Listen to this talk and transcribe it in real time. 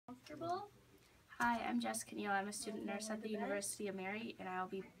Hi, I'm Jessica Neal. I'm a student nurse at the University of Mary, and I'll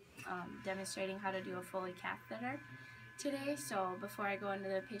be demonstrating how to do a Foley catheter today. So before I go into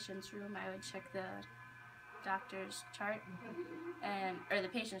the patient's room, I would check the doctor's chart or the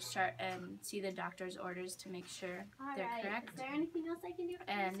patient's chart and see the doctor's orders to make sure they're correct. Is there anything else I can do for you,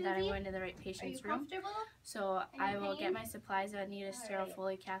 and Susie? then I go into the right patient's room. So I will get my supplies. I need a sterile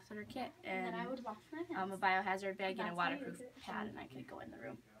Foley catheter kit and then I would wash my hands. a biohazard bag and a waterproof pad, and I could go in the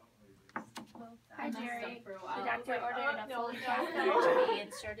room. Hi Jerry, the doctor ordered a Foley catheter to be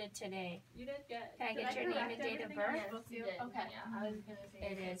inserted today. You did good. Can I get your name and date of birth? Okay. Yeah, I was gonna say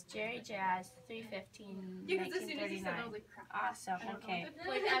It is Jerry Jazz, 3/15/1939. Awesome. Okay.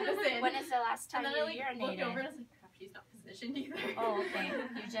 Like Edison. When is the last time and you then I looked over and I urinated? was like, crap, she's not positioned either. Oh, okay.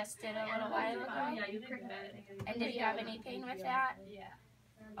 You just did a little while ago. Yeah, you did good. And did you have any pain with that? Yeah.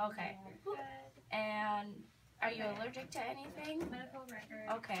 Okay. And are you allergic to anything? Medical record.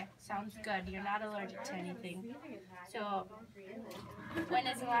 Okay, sounds good. You're not allergic to anything. So, when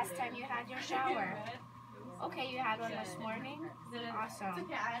is the last time you had your shower? Okay, you had one this morning? Awesome.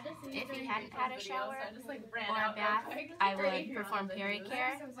 If you hadn't had a shower or a bath, I would perform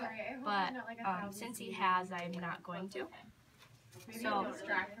pericare, but since he has, I'm not going to. So,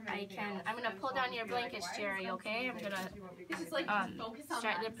 I'm going to pull down your blankets, Jerry, okay? I'm going to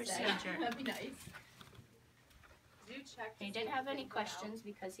start the procedure. That'd be nice. He didn't have any questions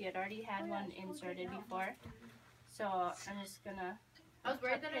because he had already had one inserted before. So I'm just gonna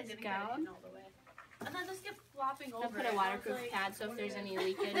worried that I his didn't gown. get it all the way. And then just kept flopping over. I'll put a waterproof pad so if there's any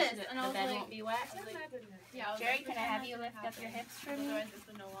leakage, the bed won't be wet. Yeah, Jerry, can I have you lift up your hips for me? Otherwise this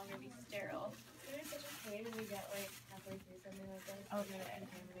would no longer be sterile. Okay.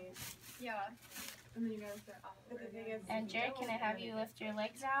 Yeah. And then you guys are off. And Jerry, can I have you lift your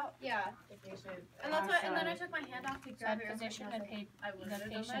legs out? Yeah. And that's what. And then I took my hand off to So grab I'd your position the the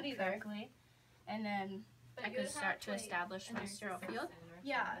patient correctly, and then I could start to establish my sterile field.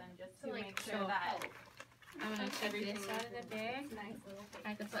 Yeah. To like So I'm gonna take this out of the bag.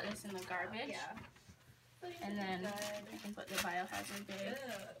 I could put this in the garbage. And then I can put the biohazard bag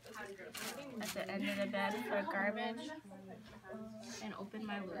at the end of the bed for garbage and open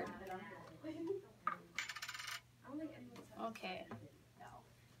my lid. Okay.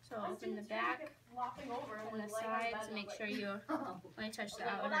 So open the back and the sides. Make sure you only touch the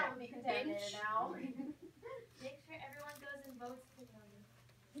outer Make edge. sure everyone goes and votes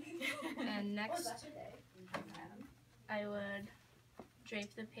together. And next, I would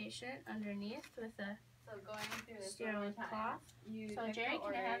drape the patient underneath with a So going through this sterile cloth. So Jerry,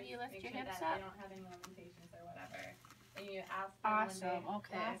 can I have you lift your hips up? They don't have any limitations or whatever. And you ask Awesome.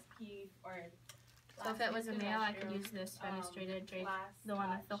 Okay. or So if it was a male, I could use this fenestrated drape, the one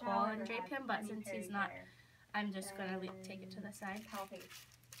with the hole, and drape him. But since he's not, I'm just gonna take it to the side.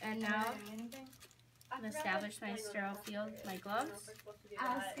 And now I'm gonna establish my sterile field, my gloves.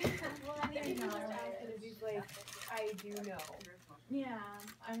 Well, I mean, I do know. Yeah,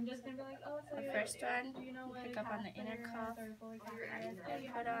 I'm just gonna be like, oh, so The first one, pick up on the inner cuff and put on. I'm just gonna say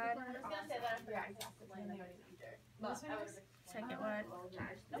that I forgot exactly when they already Second one,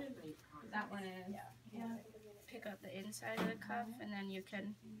 that one is. Yeah. pick up the inside of the cuff, and then you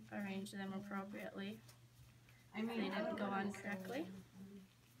can arrange them appropriately if they didn't go on correctly.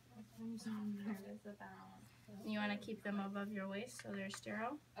 I'm so nervous about. You want to keep them above your waist so they're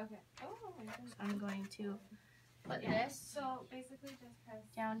sterile. Okay. Oh. So I'm going to put this So basically, just press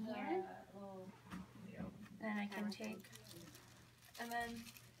down here, then I can take and then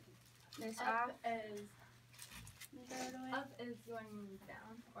this off. Up is going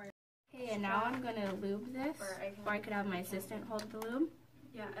down, or Okay, and now I'm going to lube this, or I could have my assistant hold the lube.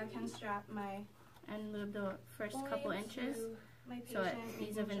 yeah, I can strap my And lube the first couple inches, my so it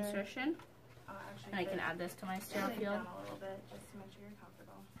ease of insertion. And I can add this to my sterile field. a little bit just to make sure you're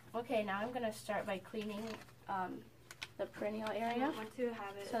comfortable. Okay, now I'm going to start by cleaning the perineal area, I want to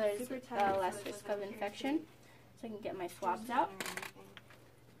have it so there's super tight, less so it risk doesn't of infection. So I can get my swabs pierce out. or anything.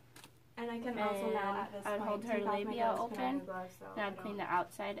 And I can And also now at this I would point hold her take off my labia gloves, put on open, the gloves, so and I I'd clean don't the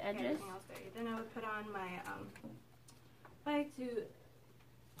outside get edges. anything else dirty. Then I would put on my bike to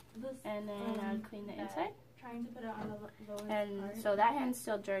this, And then I'd clean the inside. trying to put it on the lowest And part. so that hand's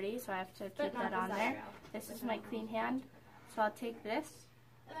still dirty, so I have to But keep not that the on side there. rail. This is my clean hand. So I'll take this.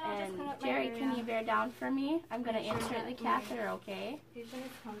 I'll just And clean up my Jerry, can area. you bear down for me? I'm going to Make sure insert the that my catheter, okay? Patient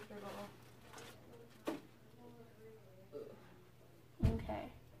is comfortable. Okay.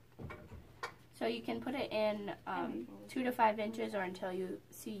 So you can put it in 2 to 5 inches or until you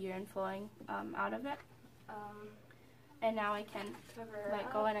see urine flowing out of it. And now I can Cover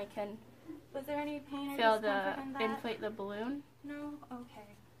let go and I can Was there any pain or fill discomfort in that? inflate the balloon. No?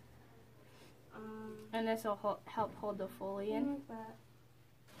 Okay. And this will help hold the Foley in. Like that.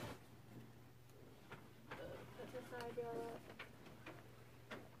 Put the side rail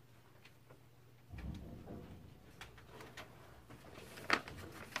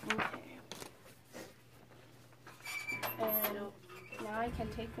up. Okay. And now I can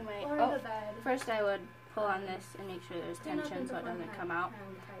take my, Or oh, the bed. first I would pull on this and make sure there's tension so it doesn't come out.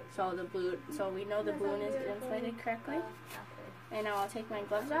 So the balloon, so we know the balloon is inflated correctly. And now I'll take my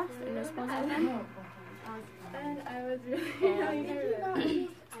gloves off and dispose of them. And I was really And nervous.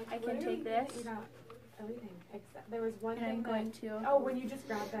 I can take this You got everything except there was one and I'm thing going that, to oh, when you just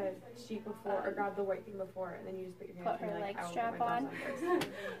grabbed the sheet before or grabbed the white thing before and then you just put your hand put her and you're leg like, strap my on. gloves first.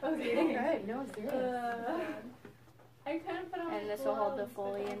 Okay, you did good. No, serious. I couldn't put on And this will hold the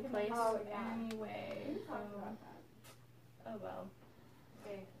Foley in place. Oh, yeah. anyway. Oh well.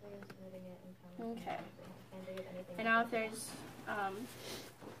 Okay. And now if there's,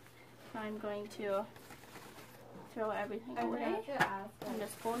 I'm going to throw everything I away forgot to ask and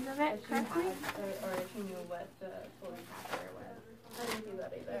dispose of it if she correctly. had, or if she knew what the Foley Catheter was. I didn't do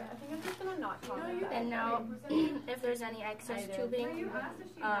that either. I think I'm just gonna not talk about that. And now, if there's any excess tubing,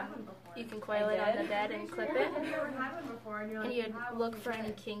 you can coil it on the bed and clip it. And you'd look for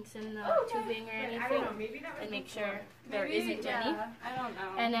any kinks in the tubing or anything and make sure there isn't any. I don't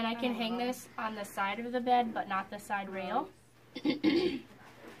know. And then I can hang this on the side of the bed, but not the side rail. And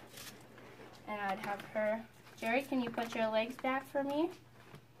I'd have her, Jerry, can you put your legs back for me?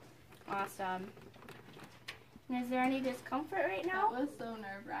 Awesome. And is there any discomfort right now? That was so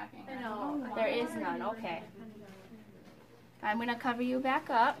nerve-wracking. I know. There is none, okay. I'm going to cover you back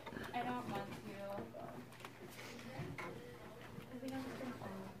up. I don't want to.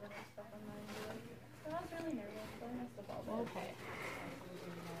 Okay.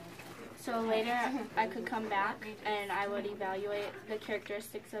 So later I could come back and I would evaluate the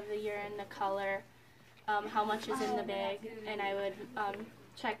characteristics of the urine, the color, how much is in the bag, and I would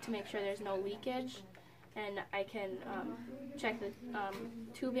check to make sure there's no leakage. And I can check the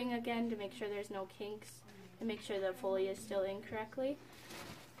tubing again to make sure there's no kinks and make sure the Foley is still in correctly.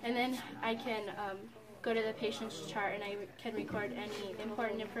 And then I can go to the patient's chart and I can record any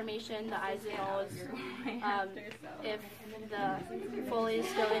important information, the I's and O's. If the Foley is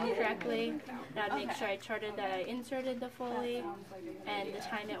still in correctly, I'd make sure I charted that I inserted the Foley and the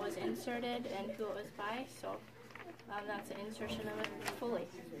time it was inserted and who it was by. So that's an insertion of a Foley.